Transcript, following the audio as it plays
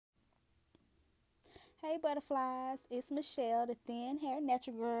Hey butterflies, it's Michelle, the thin hair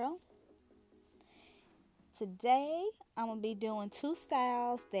natural girl. Today I'm gonna be doing two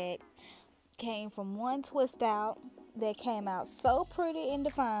styles that came from one twist out that came out so pretty and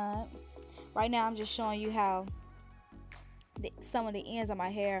defined. Right now I'm just showing you how some of the ends of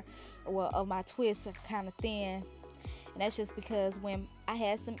my hair, well, of my twists are kind of thin, and that's just because when I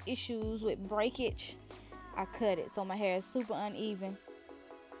had some issues with breakage, I cut it, so my hair is super uneven.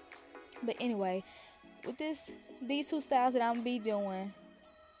 But anyway, with these two styles that I'm gonna be doing,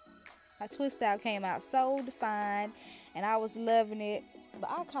 my twist style came out so defined and I was loving it.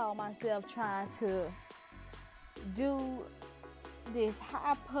 But I call myself trying to do this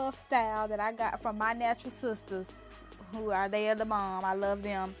high puff style that I got from my natural sisters, who are they the mom. I love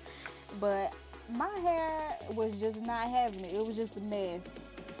them. But my hair was just not having it. It was just a mess.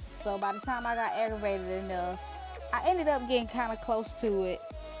 So by the time I got aggravated enough, I ended up getting kind of close to it,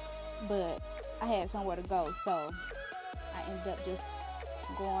 but I had somewhere to go, so I ended up just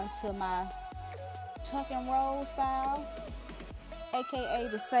going to my tuck and roll style, aka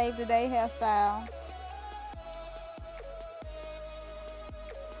the save the day hairstyle.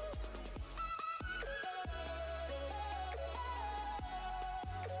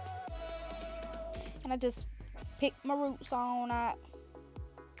 And I just picked my roots on out.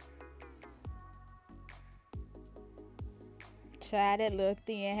 Try that little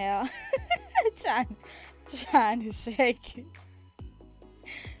thin hair. trying to shake it.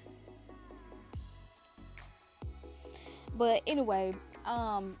 But anyway,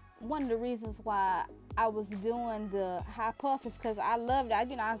 one of the reasons why I was doing the high puff is because I loved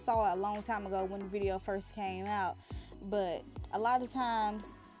it. I saw it a long time ago when the video first came out. But a lot of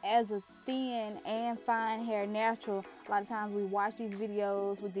times, as a thin and fine hair natural, a lot of times we watch these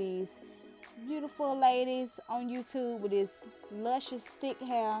videos with these beautiful ladies on YouTube with this luscious thick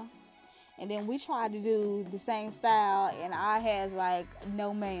hair, and then we try to do the same style and our hair's like,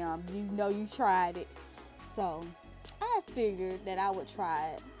 no ma'am, you know you tried it. So I figured that I would try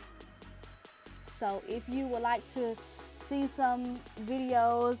it. So if you would like to see some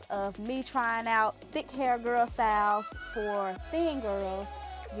videos of me trying out thick hair girl styles for thin girls,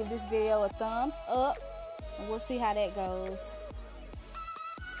 give this video a thumbs up and we'll see how that goes.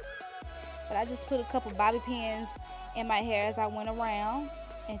 But I just put a couple bobby pins in my hair as I went around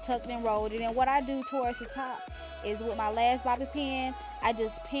and tucked and rolled it. And what I do towards the top is with my last bobby pin, I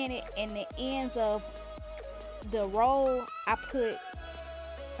just pin it in the ends of the roll I put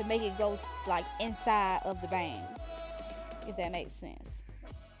to make it go like inside of the bang, if that makes sense.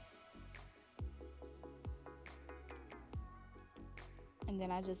 And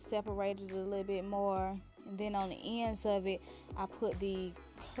then I just separated it a little bit more, and then on the ends of it I put the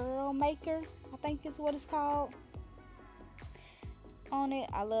curl maker, I think is what it's called, on it.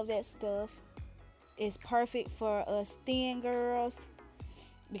 I love that stuff. It's perfect for us thin girls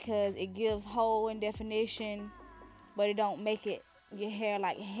because it gives hold and definition, but it don't make it your hair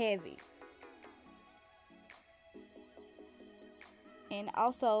like heavy. And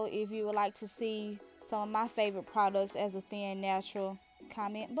also, if you would like to see some of my favorite products as a thin natural,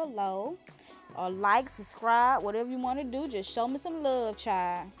 comment below or like, subscribe, whatever you want to do. Just show me some love,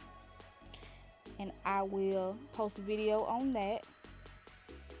 child, and I will post a video on that.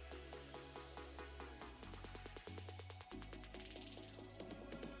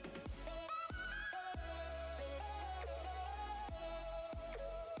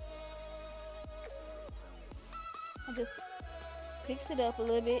 I just fix it up a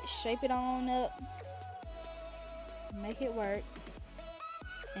little bit, shape it on up, make it work,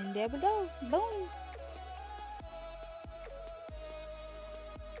 and there we go. Boom.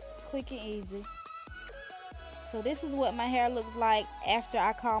 Quick and easy. So this is what my hair looked like after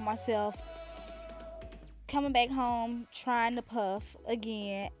I called myself coming back home trying to puff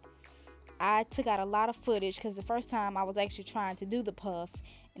again. I took out a lot of footage because the first time I was actually trying to do the puff,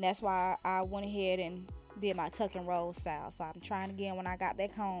 and that's why I went ahead and did my tuck and roll style. So I'm trying again when I got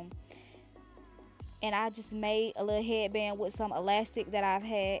back home. And I just made a little headband with some elastic that I've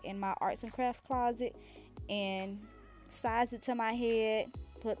had in my arts and crafts closet and sized it to my head,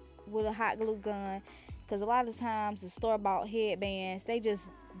 put with a hot glue gun, because a lot of times the store-bought headbands, they just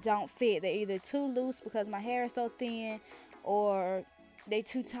don't fit. They're either too loose because my hair is so thin, or they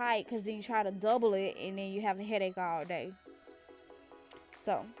too tight because then you try to double it and then you have a headache all day.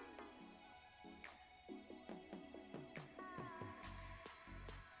 So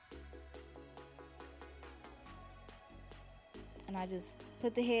and I just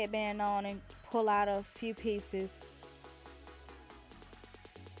put the headband on and pull out a few pieces.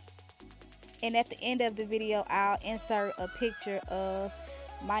 And at the end of the video, I'll insert a picture of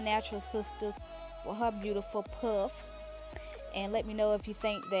my natural sisters for her beautiful puff. And let me know if you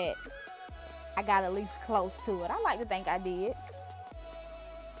think that I got at least close to it. I like to think I did.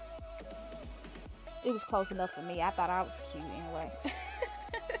 It was close enough for me. I thought I was cute anyway.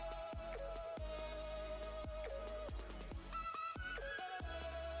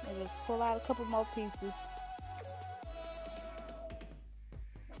 And just pull out a couple more pieces.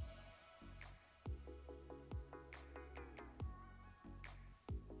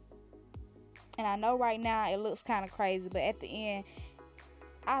 And I know right now it looks kind of crazy, but at the end,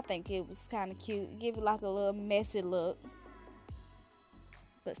 I think it was kind of cute. Give it like a little messy look,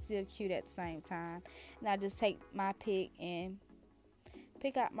 but still cute at the same time. And I just take my pick and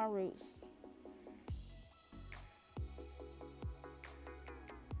pick out my roots.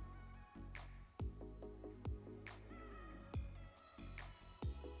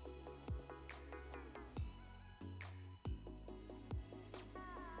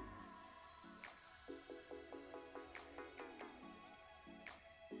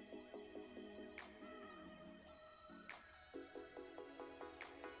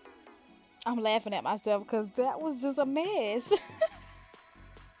 I'm laughing at myself because that was just a mess.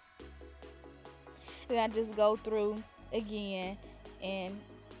 Then I just go through again and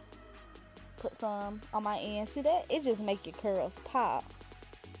put some on my end. See that? It just make your curls pop.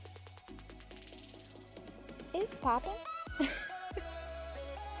 It's popping.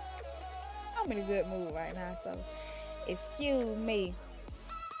 I'm in a good mood right now, so excuse me.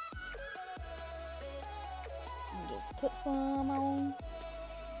 And just put some on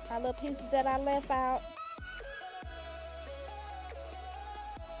my little pieces that I left out.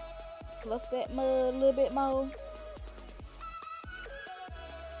 Fluff that mud a little bit more.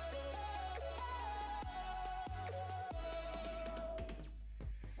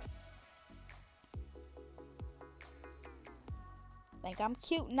 Think I'm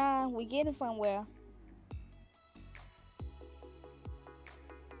cute now. We getting somewhere.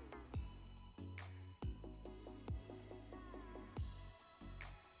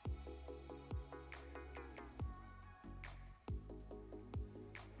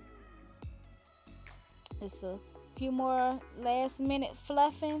 Just a few more last minute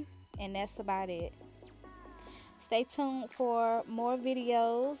fluffing, and that's about it. Stay tuned for more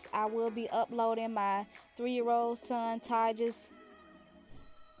videos. I will be uploading my 3-year-old son Taj's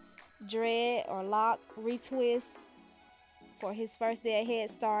dread or lock retwist for his first day at Head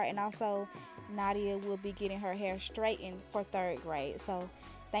Start, and also Nadia will be getting her hair straightened for 3rd grade. So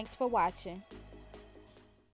thanks for watching.